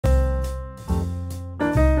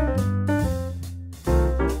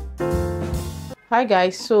Hi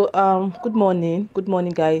guys, so good morning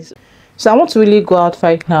guys. So I want to really go out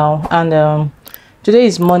right now, and today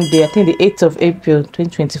is Monday, I think the 8th of April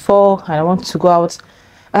 2024, and I want to go out.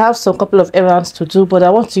 I have some couple of errands to do, but I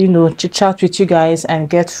want to chit chat with you guys and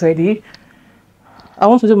get ready. I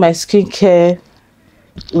want to do my skincare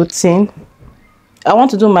routine.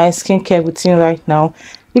 Right now.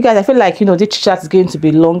 You guys, I feel like this chit chat is going to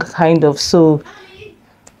be long, kind of. So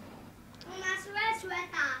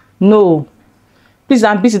no, please,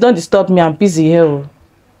 I'm busy, don't disturb me, I'm busy here.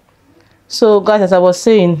 So guys, as I was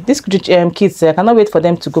saying, these kids, I cannot wait for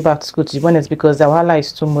them to go back to school, to be honest, because the wahala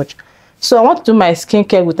is too much. So I want to do my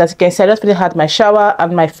skincare with, as you can see, I just really had my shower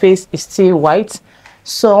and my face is still white.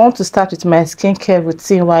 So I want to start with my skincare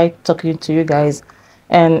routine while talking to you guys,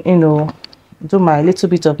 and do my little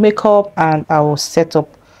bit of makeup, and I will set off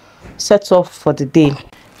for the day.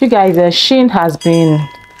 You guys, Shein has been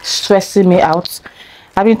stressing me out.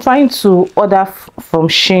 I've been trying to order from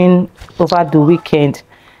Shein over the weekend,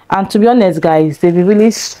 and to be honest guys, they've been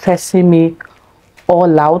really stressing me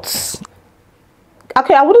all out.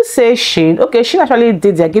 Okay, I wouldn't say Shein. Okay, Shein actually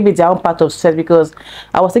gave me their own part of stress, because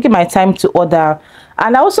I was taking my time to order,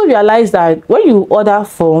 and I also realized that when you order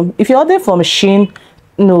if you order from Shein,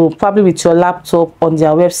 probably with your laptop on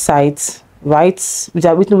their website, right,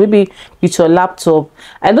 maybe with your laptop,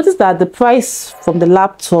 I noticed that the price from the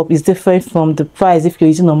laptop is different from the price if you're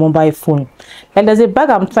using a mobile phone. And there's a bag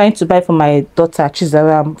I'm trying to buy for my daughter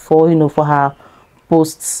Chizaram for her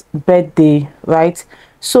post birthday, right?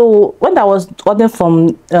 So when I was ordering from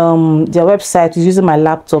their website using my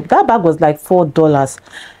laptop, that bag was like $4.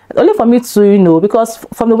 Only for me to because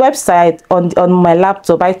from the website on my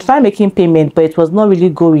laptop, I tried making payment, but it was not really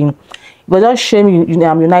going. It was just showing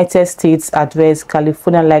United States address,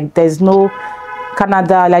 California, like there's no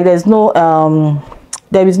Canada, like there is no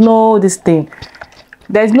this thing,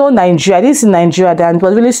 there's no Nigeria. I didn't see Nigeria, then it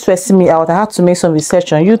was really stressing me out. I had to make some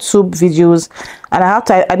research on YouTube videos, and I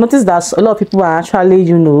noticed that a lot of people are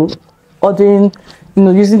actually ordering,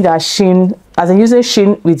 using their Shein, as in using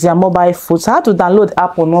Shein with their mobile phone. So I had to download the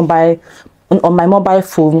app on my mobile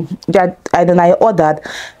phone. Then I ordered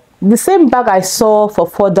the same bag I saw for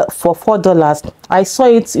 $4. I saw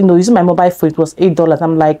it using my mobile phone, it was $8.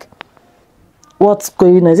 I'm like, what's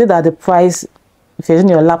going on? Is it that the price if you're using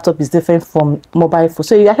your laptop is different from mobile phone?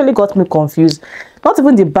 So it actually got me confused. Not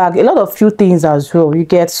even the bag, a lot of few things as well you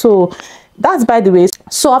get. So that's by the way.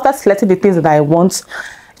 So after selecting the things that I want,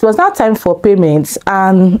 it was now time for payments,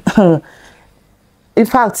 and in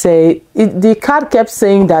fact the card kept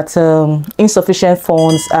saying that insufficient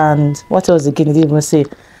funds, and what else again? It didn't even say,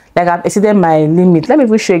 like I've exceeded my limit. Let me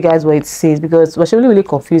even show you guys what it says, because it was really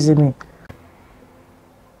confusing me.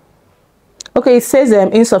 Okay, it says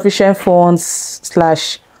insufficient funds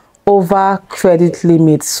 / over credit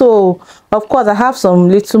limit. So of course I have some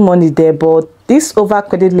little money there, but this over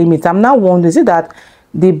credit limit, I'm now wondering, is it that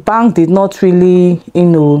the bank did not really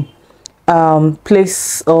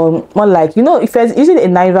place more like if you're using a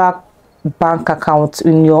Naira bank account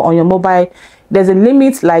on your mobile, there's a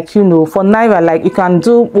limit, like for Naira, like you can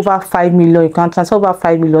do over 5 million, you can transfer over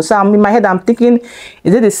 5 million. So I'm in my head, I'm thinking,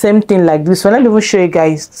 is it the same thing like this? So let me even show you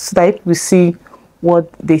guys so that we see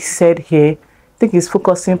what they said here. I think it's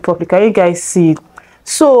focusing properly. Can you guys see it?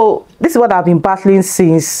 So this is what I've been battling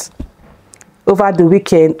since over the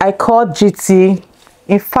weekend. I called GT.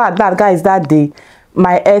 In fact, that day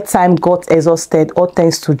my airtime got exhausted, all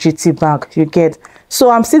thanks to GT Bank, you get. So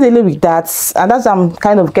I'm still dealing with that, and as I'm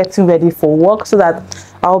kind of getting ready for work, so that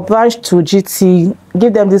I'll branch to GT,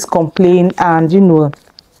 give them this complaint, and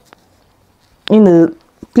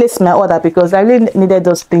place my order, because I really needed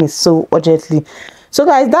those things so urgently. So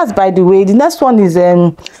guys, that's by the way. The next one is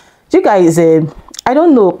you guys, I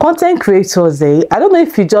don't know, content creators, I don't know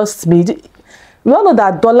if you just made, we all know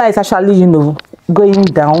that dollar is actually going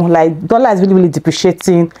down. Like dollar is really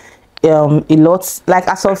depreciating a lot. Like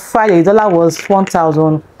as of Friday, dollar was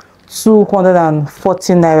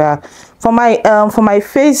 1,240 naira. For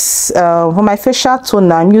my facial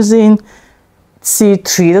toner, I'm using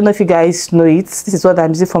T3. I don't know if you guys know it. This is what I'm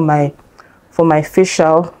using for my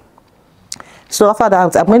facial. So after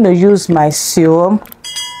that, I'm going to use my serum.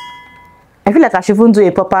 I feel like I should even do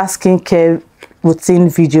a proper skincare routine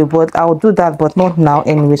video, but I'll do that, but not now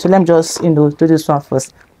anyway. So let me just do this one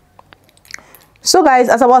first. So guys,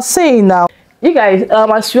 as I was saying now, you guys,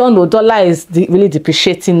 as you all know, dollar is really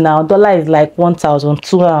depreciating now. Dollar is like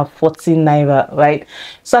 1,240 naira, right?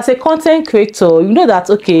 So as a content creator, you know that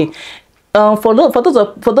okay, for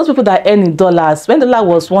those people that earn in dollars, when dollar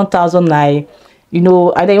was 1,000 naira, you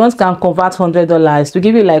know, and then you want to convert $100 to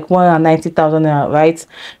give you like 190,000 naira, right?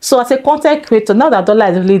 So as a content creator, now that dollar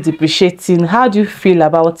is really depreciating, how do you feel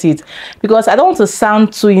about it? Because I don't want to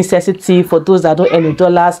sound too insensitive for those that don't earn in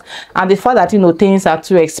dollars, and the fact that, you know, things are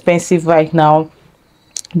too expensive right now.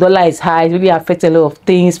 Dollar is high. It really affects a lot of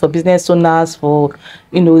things for business owners, for,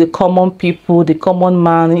 you know, the common people, the common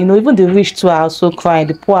man, you know, even the rich too are also crying,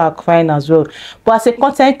 the poor are crying as well. But as a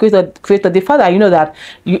content creator, the fact that you know that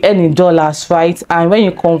you earn in dollars, right, and when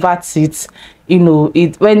you convert it, you know,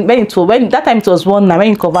 it when that time it was one, now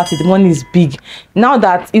when you convert it, the money is big. Now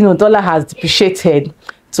that, you know, dollar has depreciated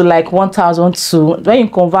to like 1,002, when you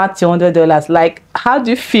convert your $100, like, how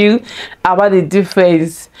do you feel about the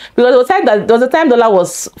difference? Because there was a time dollar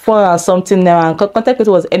was 400 something now, and content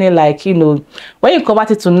creator was earning like, you know, when you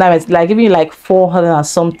convert it to now, it's like giving you like 400 and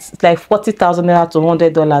something, like 40,000 naira to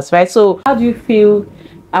 $100, right? So how do you feel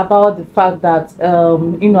about the fact that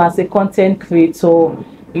you know, as a content creator,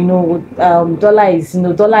 you know, dollar is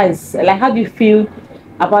like, how do you feel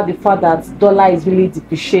about the fact that dollar is really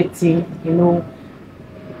depreciating, you know?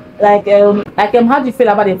 How do you feel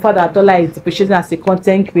about the fact that dollar is depreciating as a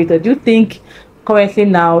content creator? Do you think currently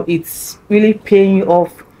now it's really paying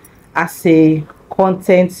off as a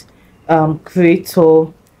content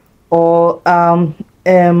creator, or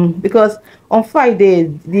because on Friday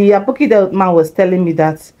the Aboki man was telling me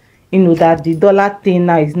that, you know, that the dollar thing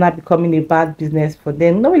now is not becoming a bad business for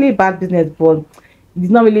them. Not really a bad business, but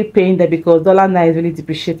it's not really paying them because dollar now is really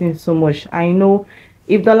depreciating so much. I know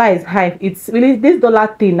if dollar is high, it's really this dollar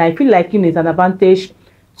thing, I feel like, you know, it's an advantage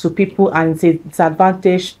to people, and it's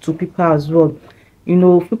advantage to people as well. You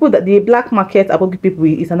know, people that the black market about people,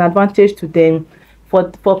 is an advantage to them.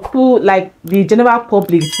 For people like the general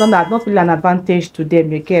public, it's not really an advantage to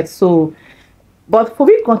them, you get. So, but for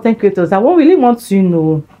we content creators, I won't really want to, you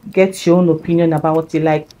know, get your own opinion about it.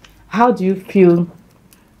 Like, how do you feel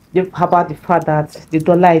about the fact that the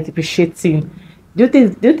dollar is depreciating? Do you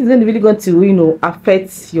think it's really going to, you know,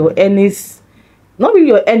 affect your earnings? Not really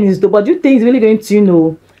your earnings though, but do you think it's really going to, you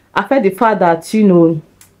know, affect the fact that, you know,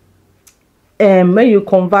 when you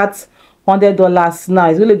convert $100 now,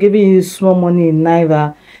 it's really giving you small money in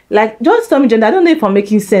naira? Like, just tell me, Jen, I don't know if I'm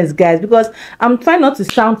making sense, guys, because I'm trying not to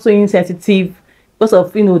sound so insensitive because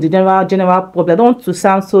of, you know, the general problem. I don't want to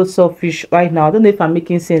sound so selfish right now. I don't know if I'm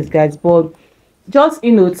making sense, guys, but just,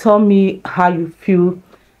 you know, tell me how you feel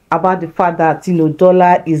about the fact that, you know,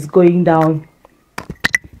 dollar is going down,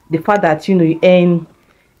 the fact that, you know, you earn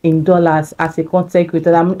in dollars as a content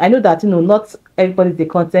creator. I know that, you know, not everybody is a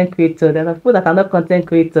content creator. There are people that are not content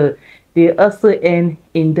creator, they also earn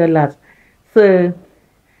in dollars. So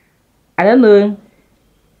I don't know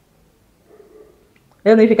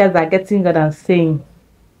if you guys are getting what I'm saying.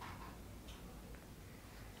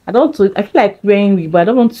 I feel like wearing wig, but I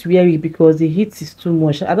don't want to wear it because the heat is too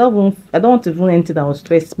much. I don't want to even anything that will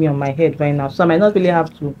stress me on my head right now, so I might not really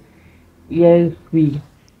have to wear wig.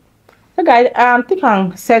 So guys, I think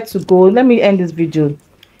I'm set to go. Let me end this video.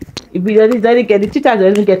 If we already get the teachers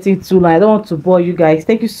already getting too long, I don't want to bore you guys.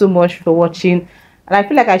 Thank you so much for watching, and I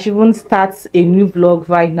feel like I should even start a new vlog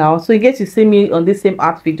right now, so you get to see me on this same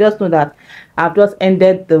outfit. Just know that I've just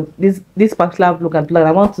ended this particular vlog, and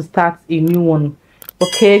I want to start a new one.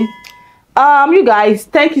 Okay, you guys,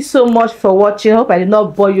 thank you so much for watching. I hope I did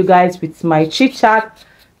not bore you guys with my chit chat.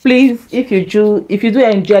 Please, if you do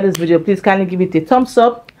enjoy this video, please kindly give it a thumbs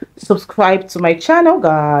up, subscribe to my channel,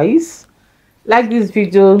 guys, like this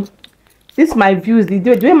video. This my views, the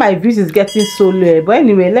way my views is getting so low, but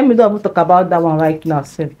anyway, let me not even talk about that one right now.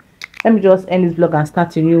 So let me just end this vlog and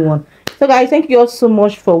start a new one. So guys, thank you all so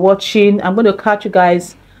much for watching. I'm going to catch you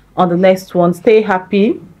guys on the next one. Stay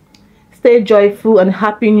happy, stay joyful, and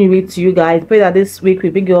happy new week to you guys. Pray that this week we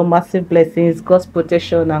bring you all massive blessings, God's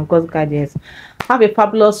protection, and God's guidance. Have a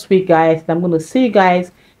fabulous week, guys. I'm going to see you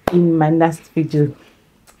guys in my next video.